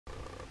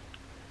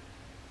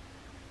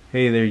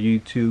Hey there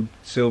YouTube,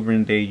 Silver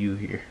and GAW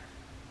here.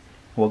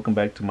 Welcome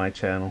back to my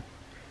channel.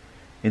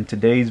 In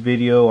today's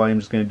video I'm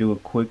just going to do a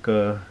quick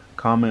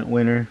comment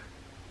winner.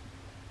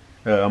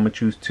 I'm going to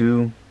choose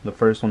two. The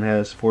first one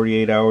has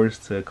 48 hours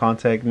to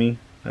contact me.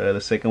 The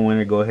second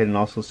winner, go ahead and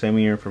also send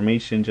me your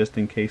information just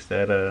in case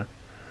that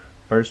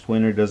first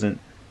winner doesn't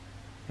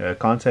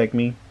contact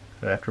me.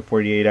 After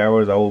 48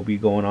 hours I will be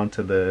going on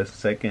to the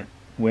second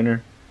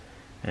winner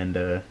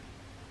and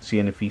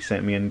seeing if he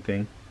sent me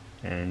anything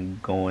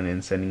and going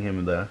and sending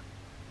him the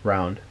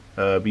round.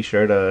 Be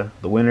sure the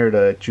winner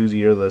to choose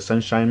either the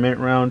Sunshine Mint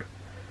round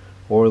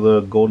or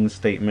the Golden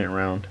State Mint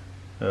round.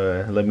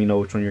 Let me know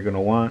which one you're gonna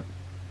want,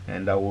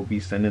 and I will be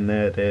sending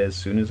that as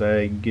soon as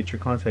I get your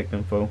contact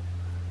info.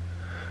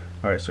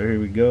 Alright, so here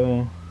we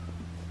go.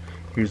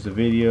 Here's the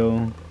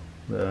video,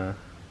 the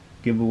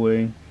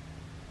giveaway.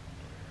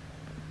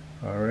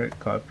 Alright,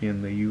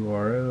 copying the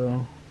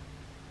URL,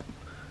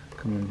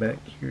 coming back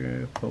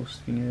here,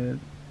 posting it.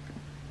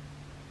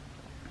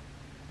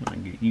 I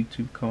get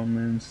YouTube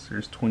comments.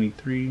 There's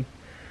 23.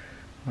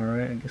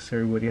 Alright, I guess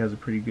everybody has a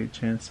pretty good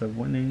chance of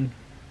winning.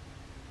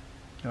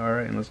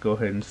 Alright, and let's go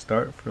ahead and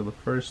start for the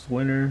first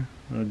winner.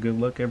 Good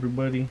luck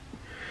everybody.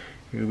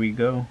 Here we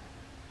go.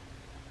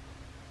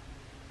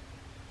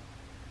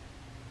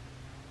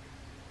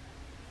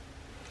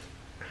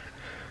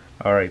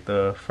 Alright,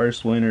 the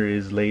first winner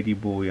is Lady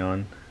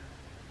Bouillon.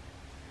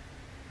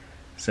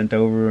 Sent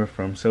over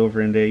from Silver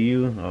and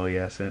GAW. Oh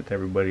yeah, I sent it to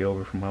everybody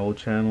over from my old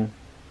channel.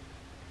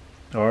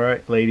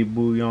 Alright, Lady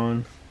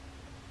Bouillon.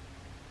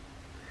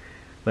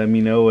 Let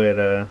me know at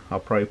I'll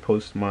probably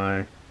post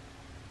my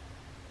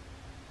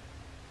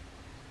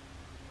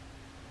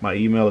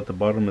email at the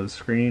bottom of the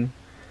screen.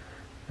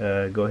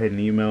 Go ahead and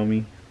email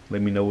me.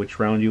 Let me know which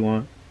round you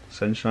want,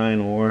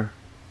 Sunshine or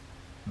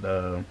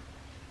the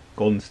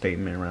Golden State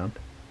Mint round.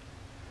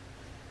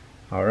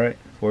 Alright,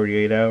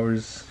 48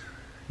 hours,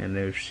 and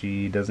if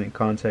she doesn't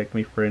contact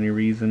me for any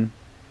reason,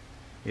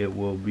 it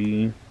will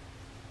be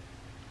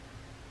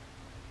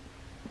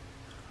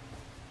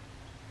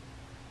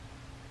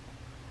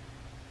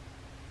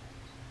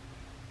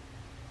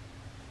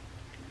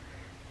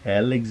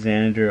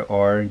Alexander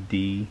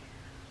R.D.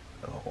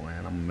 Oh man,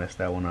 I'm gonna mess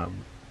that one up.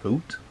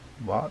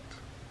 Bot.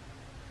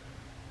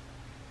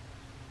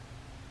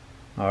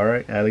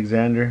 Alright,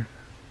 Alexander.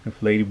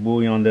 If Lady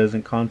Bouillon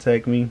doesn't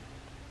contact me,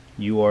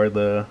 you are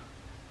the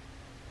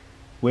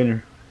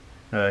winner.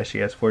 She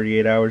has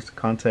 48 hours to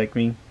contact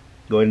me.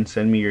 Go ahead and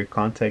send me your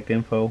contact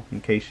info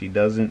in case she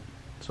doesn't,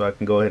 so I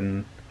can go ahead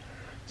and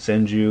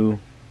send you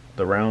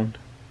the round.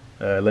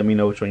 Let me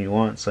know which one you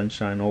want,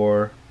 Sunshine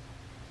or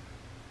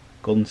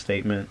Golden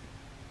State Mint.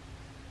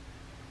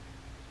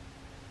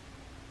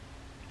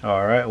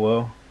 Alright,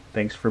 well,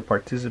 thanks for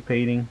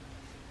participating.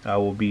 I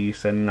will be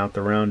sending out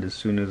the round as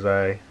soon as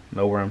I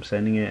know where I'm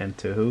sending it and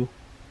to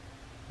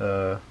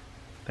who.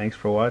 Thanks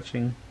for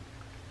watching.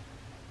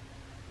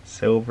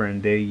 Silver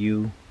and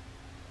GAW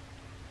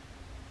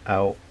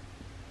out.